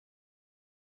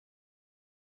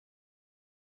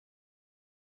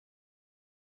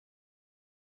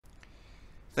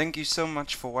Thank you so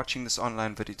much for watching this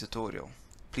online video tutorial.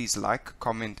 Please like,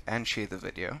 comment and share the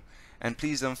video, and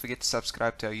please don't forget to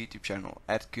subscribe to our YouTube channel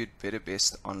at Good, Better,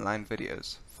 Best Online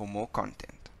Videos for more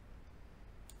content.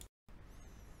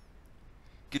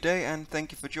 Good day and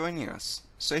thank you for joining us.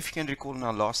 So if you can recall, in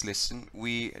our last lesson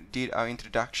we did our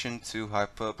introduction to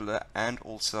hyperbola and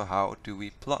also how do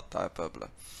we plot hyperbola.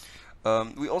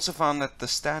 We also found that the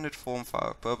standard form for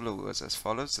hyperbola was as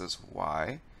follows: as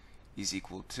y is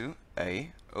equal to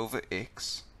a over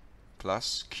x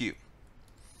plus q.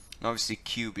 And obviously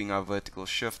q being our vertical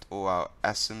shift or our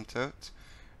asymptote,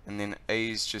 and then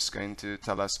a is just going to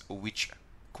tell us which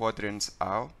quadrants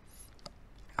our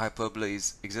hyperbola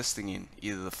is existing in,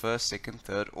 either the first, second,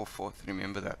 third or fourth.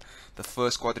 Remember that the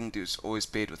first quadrant is always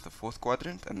paired with the fourth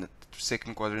quadrant and the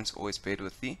second quadrant is always paired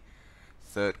with the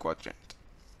third quadrant.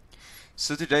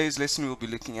 So today's lesson we'll be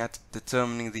looking at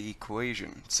determining the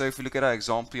equation. So if we look at our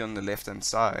example on the left hand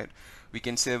side, we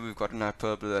can say we've got an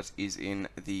hyperbola that is in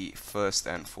the first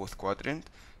and fourth quadrant.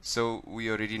 So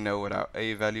we already know what our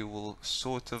a value will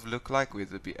sort of look like,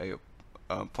 whether it be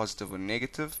a positive or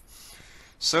negative.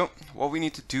 So what we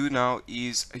need to do now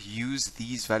is use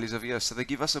these values over here. So they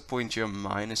give us a point here,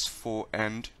 minus 4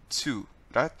 and 2,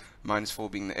 right? Minus 4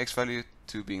 being the x value,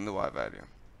 2 being the y value.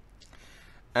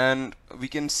 And we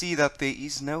can see that there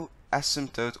is no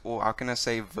asymptote, or how can I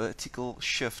say, vertical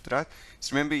shift, right?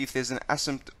 So remember, if there's an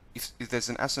asymptote, if there's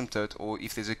an asymptote or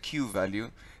if there's a q value,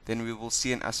 then we will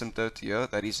see an asymptote here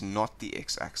that is not the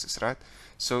x-axis, right?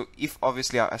 So if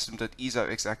obviously our asymptote is our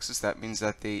x-axis, that means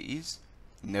that there is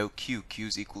no q. Q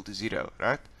is equal to 0,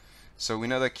 right? So we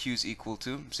know that q is equal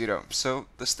to 0. So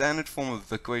the standard form of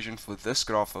the equation for this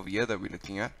graph over here that we're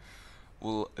looking at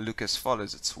will look as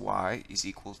follows: it's y is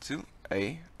equal to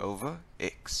a over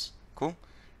x. Cool?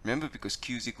 Remember, because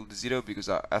q is equal to 0, because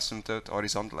our asymptote,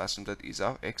 horizontal asymptote, is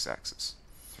our x-axis.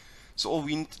 So all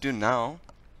we need to do now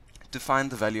to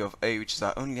find the value of a, which is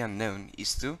our only unknown,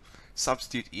 is to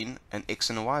substitute in an x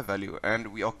and a y value, and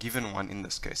we are given one in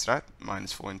this case, right?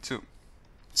 Minus 4 and 2.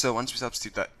 So once we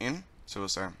substitute that in, so we'll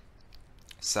say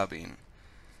sub in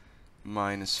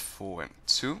minus 4 and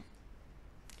 2.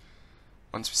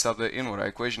 Once we sub that in, what our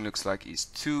equation looks like is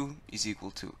 2 is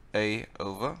equal to a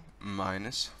over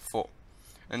minus 4.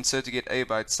 And so to get a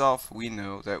by itself, we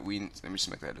know that let me just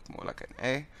make that look more like an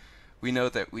a. We know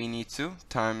that we need to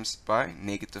times by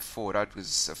negative 4, right? Because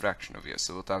it's a fraction over here.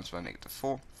 So we'll times by negative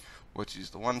 4. We'll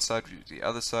use the one side, we'll use the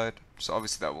other side. So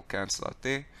obviously that will cancel out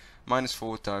there. Minus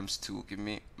 4 times 2 will give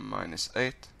me minus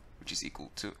 8, which is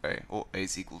equal to a, or a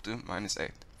is equal to minus 8.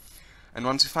 And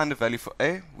once we find the value for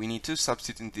a, we need to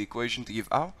substitute into the equation to give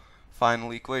our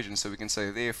final equation. So we can say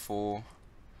therefore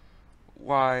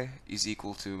y is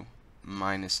equal to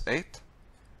minus 8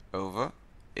 over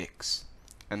x.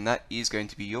 And that is going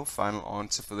to be your final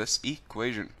answer for this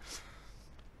equation.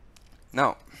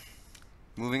 Now,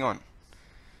 moving on.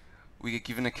 We get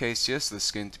given a case here, so this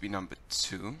is going to be number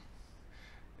 2.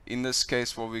 In this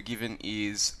case, what we're given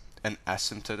is an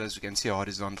asymptote, as we can see, a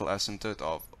horizontal asymptote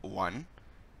of 1.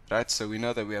 Right, so we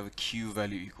know that we have a q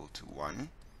value equal to 1.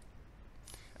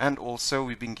 And also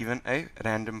we've been given a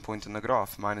random point on the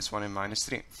graph, minus 1 and minus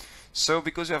 3. So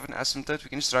because we have an asymptote, we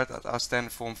can just write out our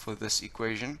standard form for this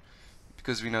equation.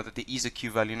 Because we know that there is a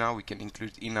q value now, we can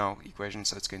include it in our equation,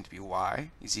 so it's going to be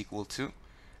y is equal to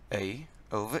a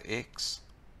over x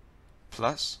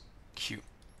plus q.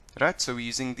 Right, so we're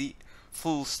using the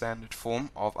full standard form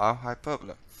of our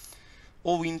hyperbola.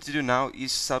 All we need to do now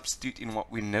is substitute in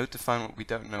what we know to find what we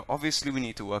don't know. Obviously we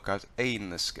need to work out a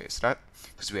in this case, right?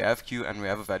 Because we have q and we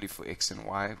have a value for x and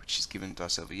y, which is given to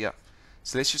us over here.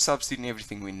 So let's just substitute in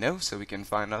everything we know so we can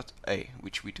find out a,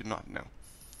 which we do not know.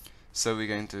 So we're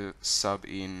going to sub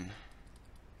in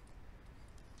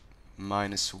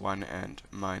minus 1 and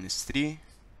minus 3,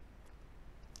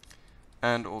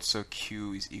 and also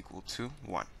q is equal to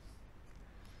 1.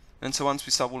 And so once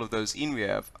we sub all of those in, we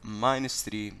have minus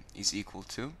 3 is equal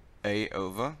to a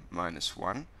over minus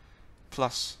 1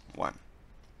 plus 1.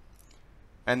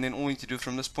 And then all we need to do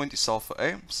from this point is solve for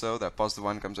a. So that positive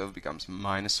 1 comes over, becomes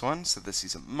minus 1. So this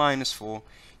is a minus 4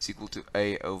 is equal to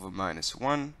a over minus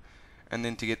 1. And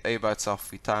then to get a by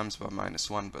itself, we times by minus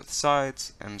 1 both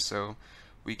sides. And so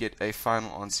we get a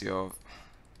final answer of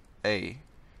a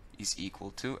is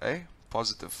equal to a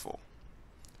positive 4.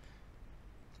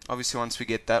 Obviously, once we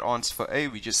get that answer for a,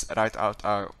 we just write out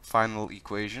our final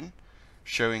equation,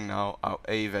 showing now our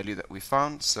a value that we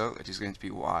found. So it is going to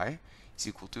be y is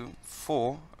equal to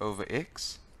 4 over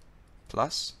x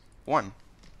plus 1.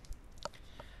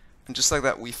 And just like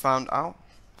that, we found our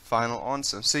final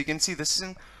answer. So you can see this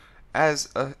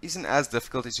isn't as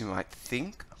difficult as you might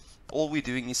think. all we're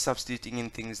doing is substituting in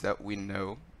things that we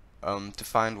know to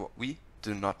find what we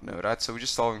do not know, right? So we're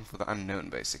just solving for the unknown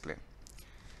basically.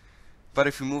 But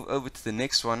if we move over to the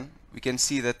next one, we can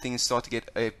see that things start to get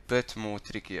a bit more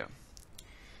trickier.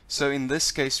 So in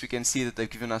this case, we can see that they've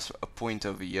given us a point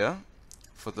over here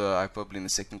for the hyperbola in the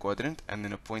second quadrant, and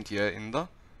then a point here in the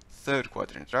third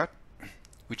quadrant, right?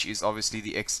 Which is obviously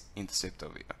the x-intercept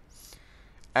over here.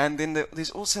 And then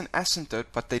there's also an asymptote,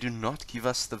 but they do not give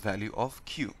us the value of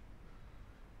q,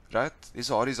 right? There's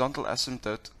a horizontal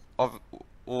asymptote of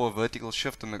or a vertical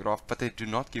shift on the graph, but they do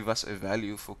not give us a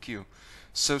value for q.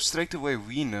 So straight away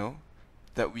we know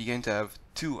that we're going to have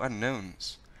two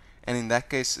unknowns, and in that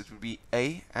case it would be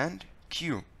a and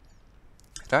q,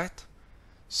 right?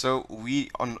 So we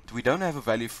don't have a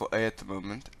value for a at the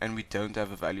moment, and we don't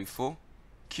have a value for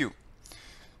q.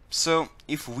 So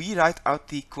if we write out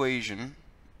the equation,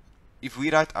 if we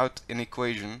write out an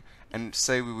equation and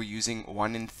say we were using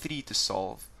 1 and 3 to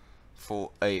solve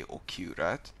for a or q,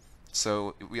 right?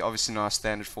 So we obviously know our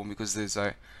standard form because there's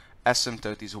a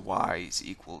asymptote is y is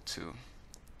equal to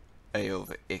a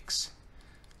over x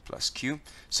plus q.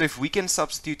 So if we can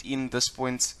substitute in this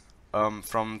point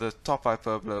from the top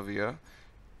hyperbola over here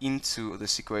into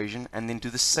this equation, and then do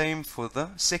the same for the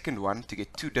second one to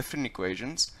get two different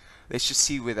equations, let's just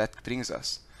see where that brings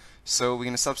us. So we're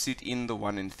going to substitute in the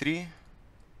 1 and 3.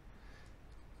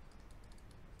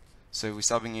 So we're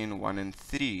subbing in 1 and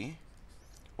 3.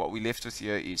 What we're left with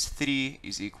here is 3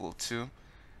 is equal to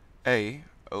a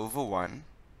over 1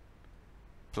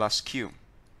 plus q.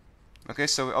 Okay,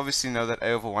 so we obviously know that a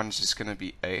over 1 is just going to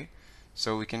be a.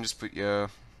 So we can just put here,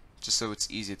 just so it's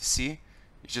easier to see,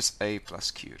 it's just a plus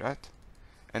q, right?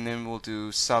 And then we'll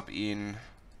do sub in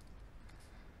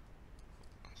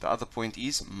the other point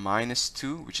is minus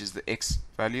 2, which is the x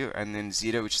value, and then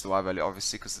 0, which is the y value,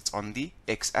 obviously, because it's on the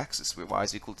x-axis, where y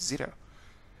is equal to 0.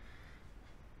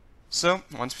 So,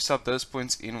 once we sub those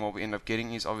points in, what we end up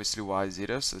getting is obviously y is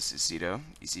 0, so this is 0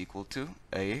 is equal to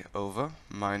a over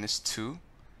minus 2,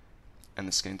 and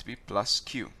it's going to be plus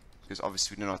q, because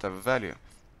obviously we do not have a value.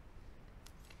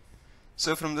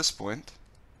 So from this point,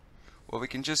 what we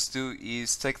can just do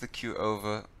is take the q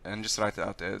over and just write it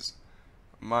out as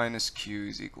minus q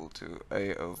is equal to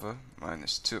a over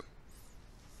minus 2.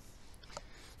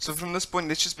 So from this point,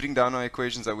 let's just bring down our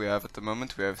equations that we have at the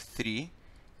moment. We have 3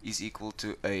 is equal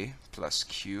to a plus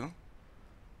q,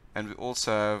 and we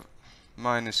also have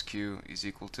minus q is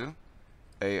equal to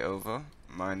a over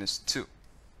minus 2.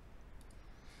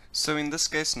 So in this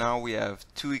case now we have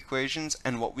two equations,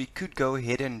 and what we could go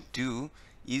ahead and do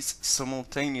is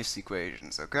simultaneous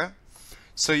equations, okay?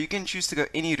 So you can choose to go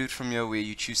any route from here, where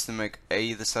you choose to make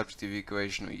a the subject of the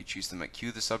equation, or you choose to make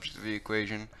q the subject of the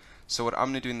equation. So what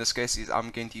I'm going to do in this case is I'm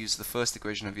going to use the first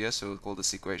equation over here, so we'll call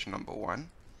this equation number 1,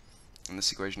 and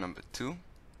this equation number 2.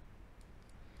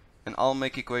 And I'll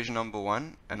make equation number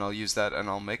 1, and I'll use that, and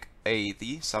I'll make a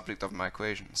the subject of my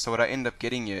equation. So what I end up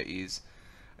getting here is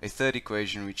a third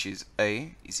equation, which is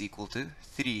a is equal to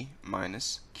 3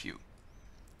 minus q.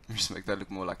 Let me just make that look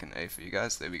more like an a for you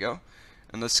guys. There we go.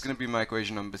 And that's going to be my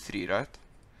equation number 3, right?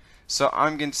 So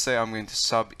I'm going to say I'm going to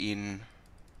sub in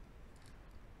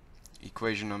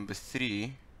equation number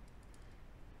 3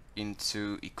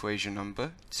 into equation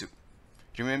number 2.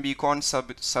 Remember, you can't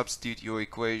substitute your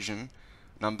equation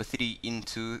number 3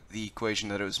 into the equation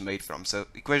that it was made from. So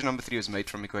equation number 3 was made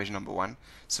from equation number 1,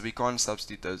 so we can't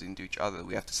substitute those into each other.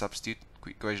 We have to substitute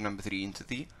equation number 3 into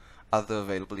the other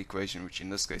available equation, which in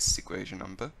this case is equation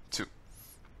number 2.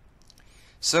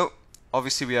 So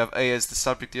obviously we have a as the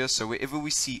subject here, so wherever we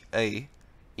see a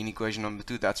in equation number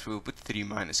 2, that's where we'll put 3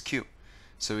 minus q.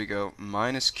 So we go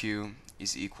minus q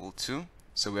is equal to,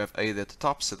 so we have a there at the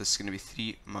top, so this is going to be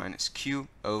 3 minus q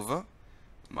over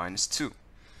minus 2.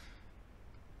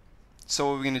 So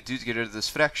what we're going to do to get rid of this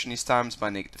fraction is times by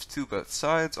negative 2 both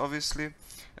sides, obviously,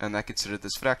 and that gets rid of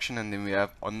this fraction, and then we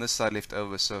have on this side left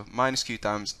over, so minus q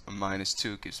times minus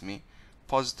 2 gives me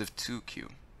positive 2q,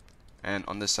 and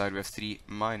on this side we have 3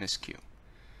 minus q.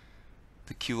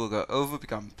 The q will go over,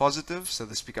 become positive, so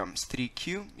this becomes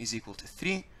 3q is equal to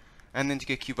 3, and then to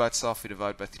get q by itself we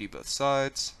divide by 3 both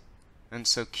sides, and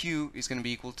so q is going to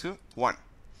be equal to 1.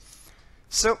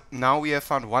 So now we have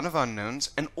found one of our unknowns,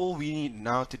 and all we need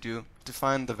now to do to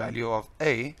find the value of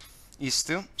a is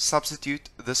to substitute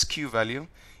this q value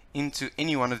into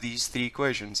any one of these three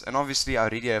equations. And obviously I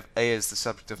already have a as the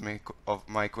subject of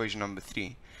my equation number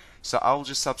 3, so I'll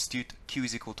just substitute q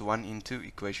is equal to 1 into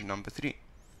equation number 3.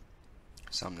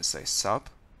 So I'm going to say sub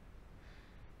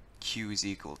q is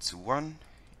equal to 1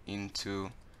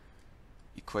 into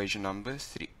equation number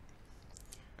 3.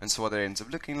 And so what that ends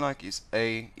up looking like is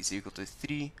a is equal to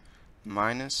 3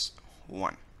 minus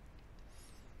 1.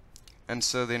 And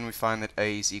so then we find that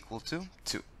a is equal to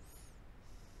 2.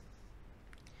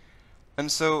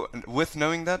 And so with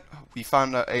knowing that, we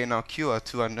found our a and our q are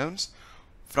two unknowns.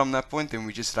 From that point, then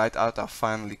we just write out our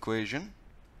final equation.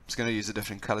 I'm just going to use a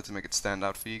different color to make it stand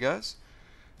out for you guys.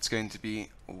 It's going to be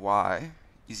y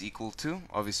is equal to,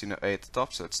 obviously no a at the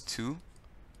top, so it's 2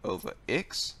 over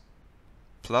x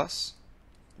plus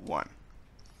 1.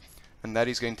 And that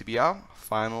is going to be our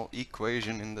final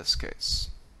equation in this case.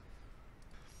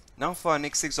 Now for our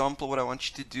next example, what I want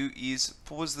you to do is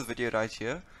pause the video right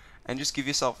here and just give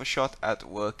yourself a shot at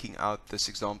working out this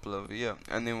example over here.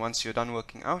 And then once you're done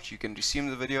working out, you can resume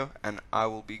the video and I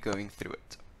will be going through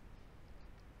it.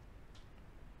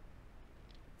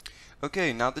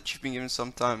 Okay, now that you've been given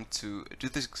some time to do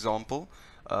this example,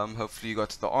 hopefully you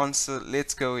got to the answer.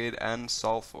 Let's go ahead and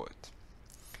solve for it.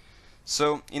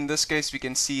 So in this case, we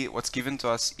can see what's given to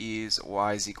us is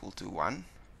y is equal to 1,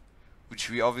 which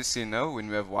we obviously know when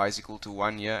we have y is equal to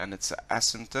 1 here and it's an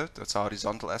asymptote, that's our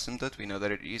horizontal asymptote, we know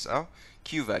that it is our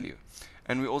q value.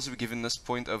 And we also be given this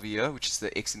point over here, which is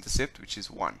the x-intercept, which is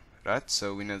 1, right?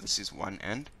 So we know this is 1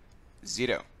 and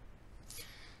 0.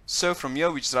 So from here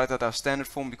we just write out our standard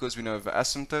form because we know of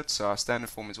asymptote. So our standard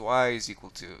form is y is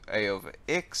equal to a over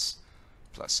x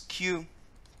plus q.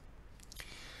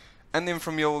 And then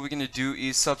from here what we're going to do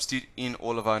is substitute in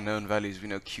all of our known values. We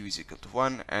know q is equal to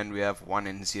 1 and we have 1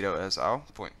 and 0 as our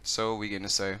point. So we're going to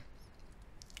say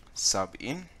sub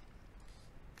in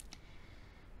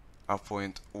our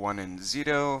point 1 and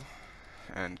 0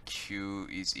 and q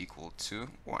is equal to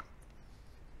 1.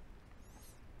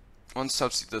 Once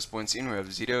substitute those points in, we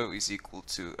have 0 is equal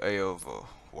to a over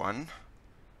 1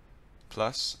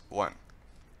 plus 1.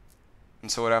 And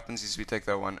so what happens is we take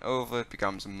that 1 over, it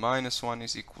becomes minus 1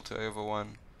 is equal to a over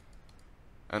 1.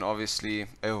 And obviously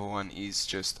a over 1 is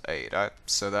just a, right?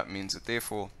 So that means that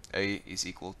therefore a is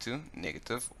equal to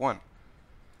negative 1.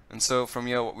 And so from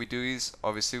here what we do is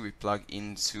obviously we plug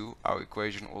into our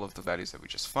equation all of the values that we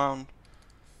just found.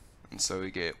 And so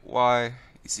we get y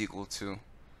is equal to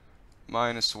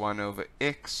minus 1 over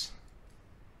x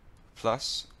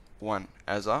plus 1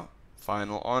 as our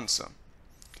final answer.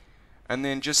 And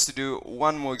then just to do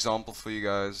one more example for you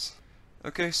guys.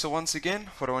 Okay, so once again,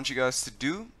 what I want you guys to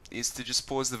do is to just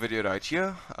pause the video right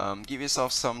here, give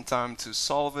yourself some time to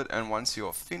solve it, and once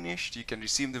you're finished, you can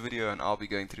resume the video and I'll be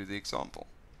going through the example.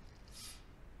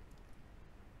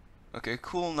 Okay,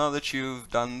 cool. Now that you've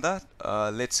done that,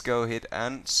 let's go ahead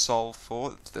and solve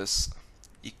for this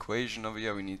equation over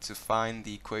here. We need to find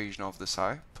the equation of this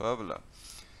hyperbola.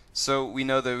 So we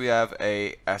know that we have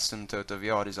a asymptote over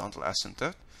here, horizontal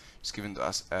asymptote. It's given to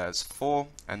us as 4,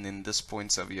 and then this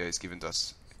point over here is given to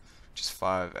us, which is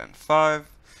 5 and 5.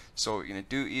 So what we're going to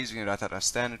do is we're going to write out our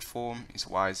standard form is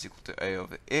y is equal to a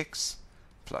over x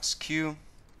plus q,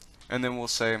 and then we'll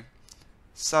say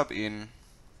sub in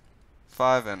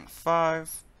 5 and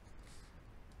 5,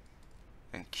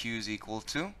 and q is equal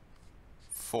to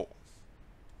 4.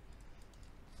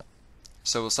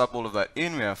 So we'll sub all of that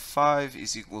in. We have 5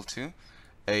 is equal to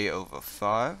a over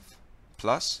 5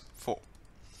 plus 4.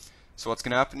 So what's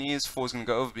going to happen is 4 is going to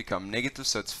go over, become negative,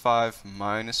 so it's 5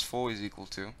 minus 4 is equal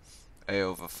to a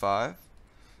over 5.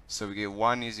 So we get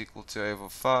 1 is equal to a over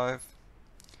 5.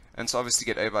 And so obviously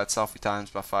to get a by itself, we times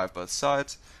by 5 both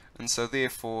sides. And so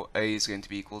therefore a is going to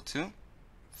be equal to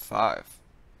 5.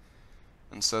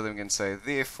 And so then we can say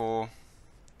therefore,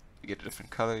 we get a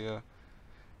different color here,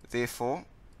 therefore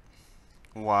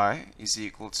y is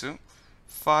equal to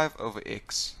 5 over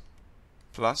x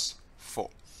plus 4.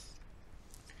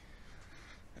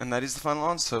 And that is the final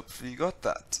answer. Hopefully you got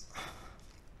that.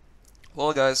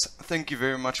 Well guys, thank you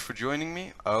very much for joining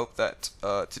me. I hope that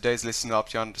today's lesson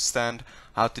helped you understand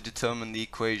how to determine the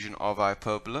equation of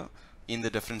hyperbola in the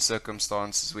different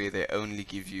circumstances where they only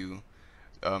give you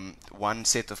one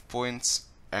set of points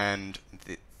and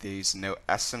there's no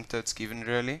asymptotes given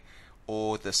really,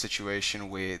 or the situation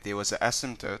where there was an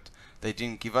asymptote, they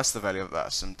didn't give us the value of the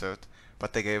asymptote,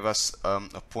 but they gave us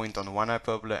a point on one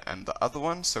hyperbola and the other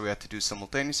one, so we had to do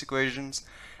simultaneous equations.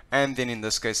 And then in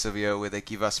this case over here where they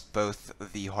give us both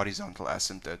the horizontal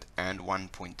asymptote and 1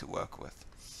 point to work with.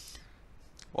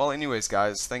 Well anyways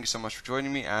guys, thank you so much for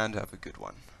joining me and have a good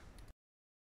one.